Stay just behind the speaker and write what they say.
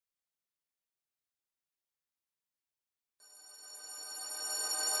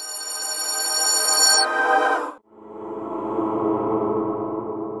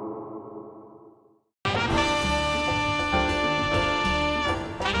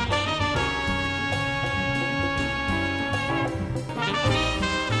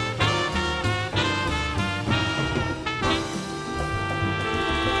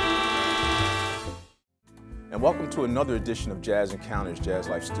to another edition of Jazz Encounters Jazz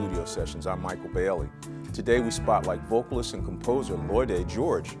Life Studio Sessions. I'm Michael Bailey. Today we spotlight vocalist and composer Loide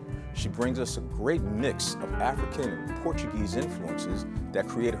Jorge. She brings us a great mix of African and Portuguese influences that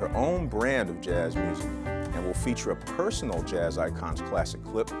create her own brand of jazz music, and will feature a personal Jazz Icons classic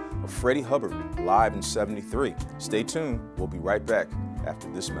clip of Freddie Hubbard live in '73. Stay tuned, we'll be right back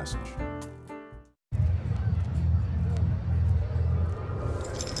after this message.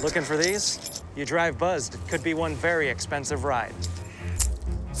 Looking for these? You drive buzzed. It could be one very expensive ride.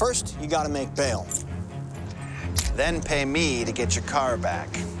 First, you gotta make bail. Then pay me to get your car back.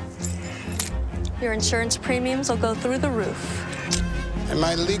 Your insurance premiums will go through the roof. And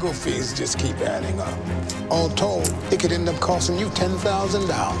my legal fees just keep adding up. All told, it could end up costing you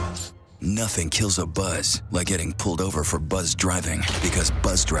 $10,000. Nothing kills a buzz like getting pulled over for buzz driving, because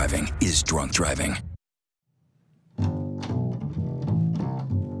buzz driving is drunk driving.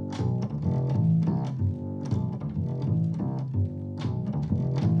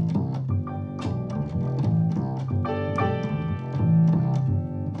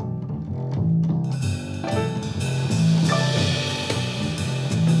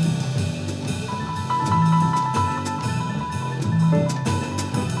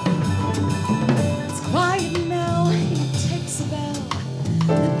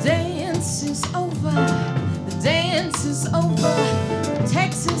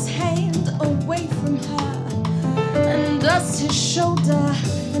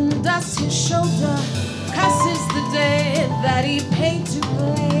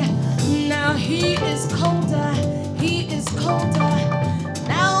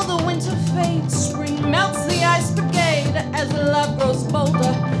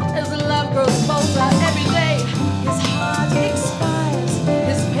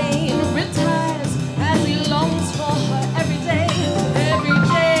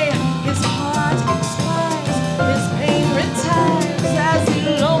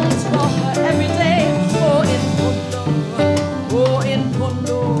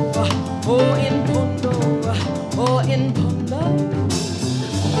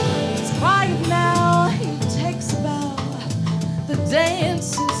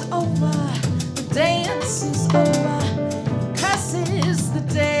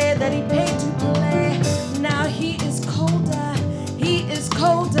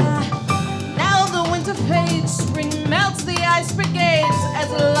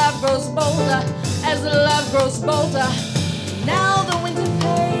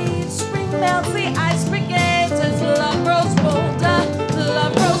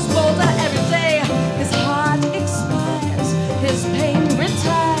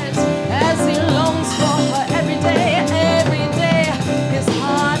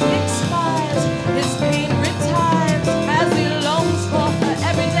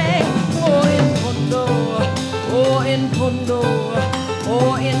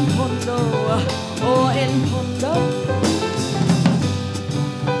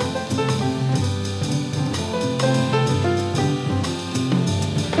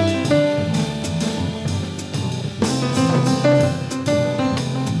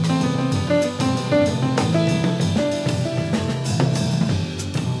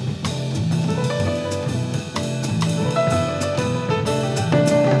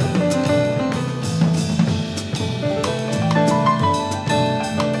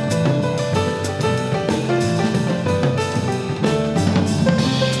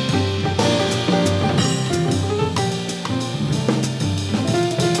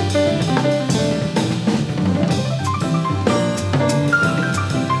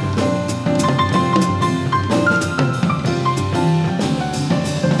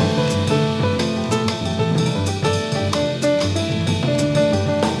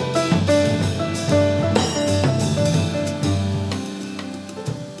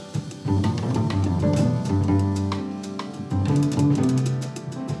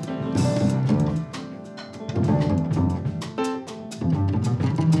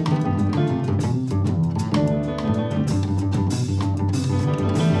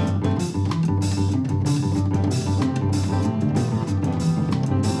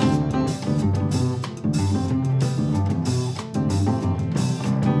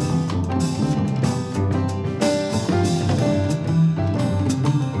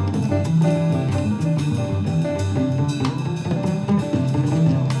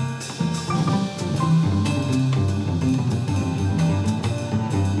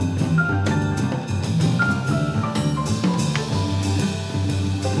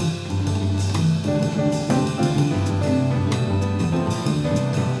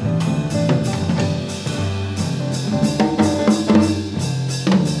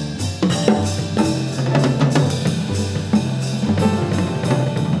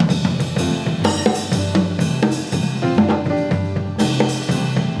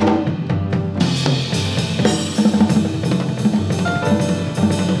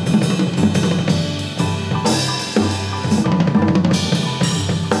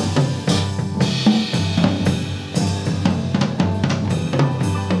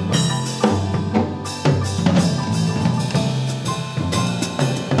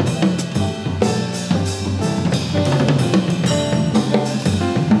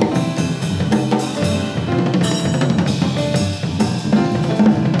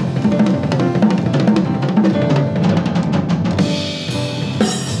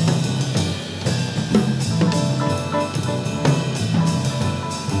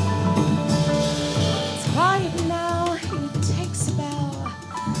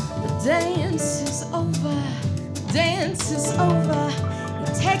 dance is over, the dance is over. He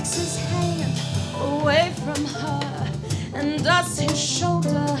takes his hand away from her and does his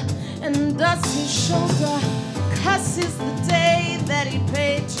shoulder, and does his shoulder. 'Cause it's the day that he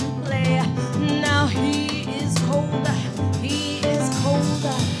paid to play. Now he is colder, he is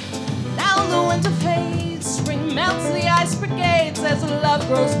colder. Now the winter fades, spring melts the ice brigades. As love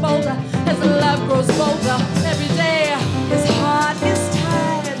grows bolder, as love grows bolder. Every day his heart is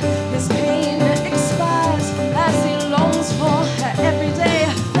tired, his pain expires as he longs for her. Every day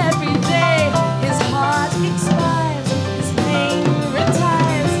his heart expires, his pain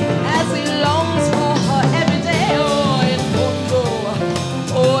retires as he longs for her. Every day, oh in Pondo,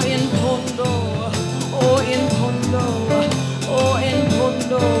 oh in Pondo, oh in Pondo, oh in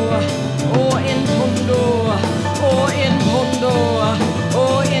Pondo, oh in Pondo, oh in Pondo,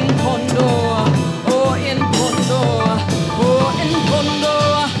 oh in Pondo, oh in Pondo, oh in Pondo,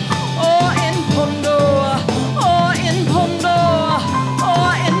 oh in Pondo, oh in Pondo,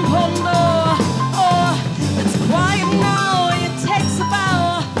 oh in Pondo. Oh, it's quiet now, it takes a bow.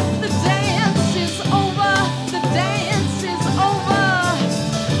 The dance is over, the dance is over.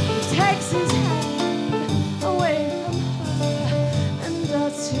 He takes his hand away from her and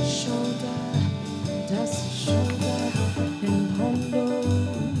does his shoulder, does his shoulder. In Pondo,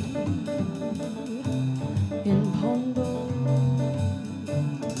 in Pondo,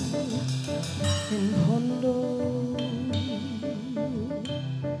 in Pondo,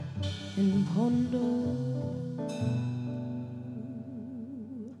 in Pondo.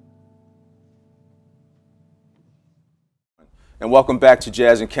 And welcome back to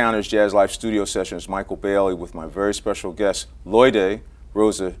Jazz Encounters Jazz Live Studio Sessions. Michael Bailey with my very special guest, Loide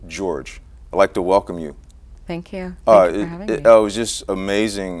Rosa Jorge. I'd like to welcome you. Thank you. Thank you for having me. It was just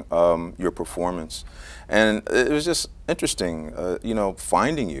amazing, your performance. And it was just interesting, you know,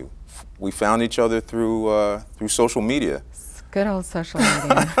 finding you. We found each other through social media. Good old social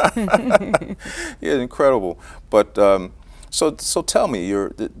media. Yeah, incredible. But so tell me,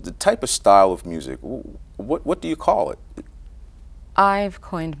 the type of style of music, what do you call it? I've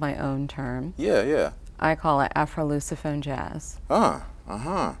coined my own term. Yeah, yeah. I call it Afro-Lusophone jazz.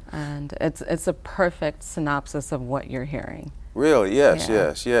 And it's a perfect synopsis of what you're hearing. Really? Yes, Yeah.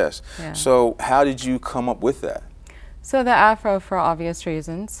 yes, yes. Yeah. So how did you come up with that? So the Afro, for obvious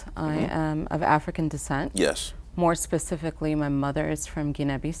reasons. I am of African descent. Yes. More specifically, my mother is from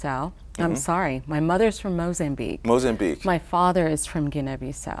Guinea-Bissau. I'm sorry, my mother's from Mozambique. Mozambique. My father is from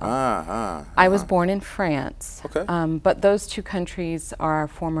Guinea-Bissau. I was born in France. Okay. But those two countries are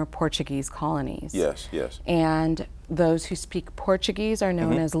former Portuguese colonies. Yes, yes. And those who speak Portuguese are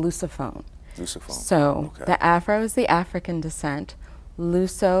known as Lusophone. Lusophone. So okay. the Afro is the African descent.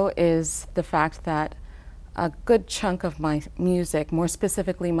 Luso is the fact that a good chunk of my music, more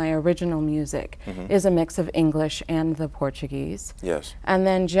specifically my original music, is a mix of English and the Portuguese. Yes. And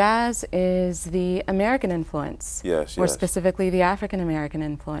then jazz is the American influence. Yes, More yes. specifically the African American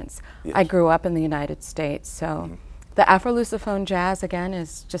influence. Yes. I grew up in the United States, so the Afro-Lusophone jazz, again,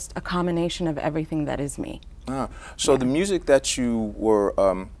 is just a combination of everything that is me. So the music that you were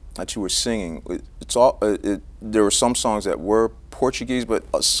singing, it's all. There were some songs that were Portuguese, but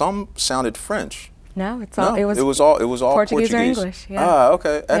some sounded French. No, it's all. No, it was all Portuguese or English. Yeah.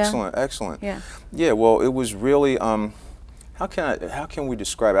 Okay, excellent, excellent. Yeah. Yeah. Well, it was really. How can we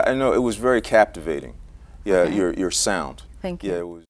describe it? I know it was very captivating. Yeah, your sound. Thank you. Yeah, it was.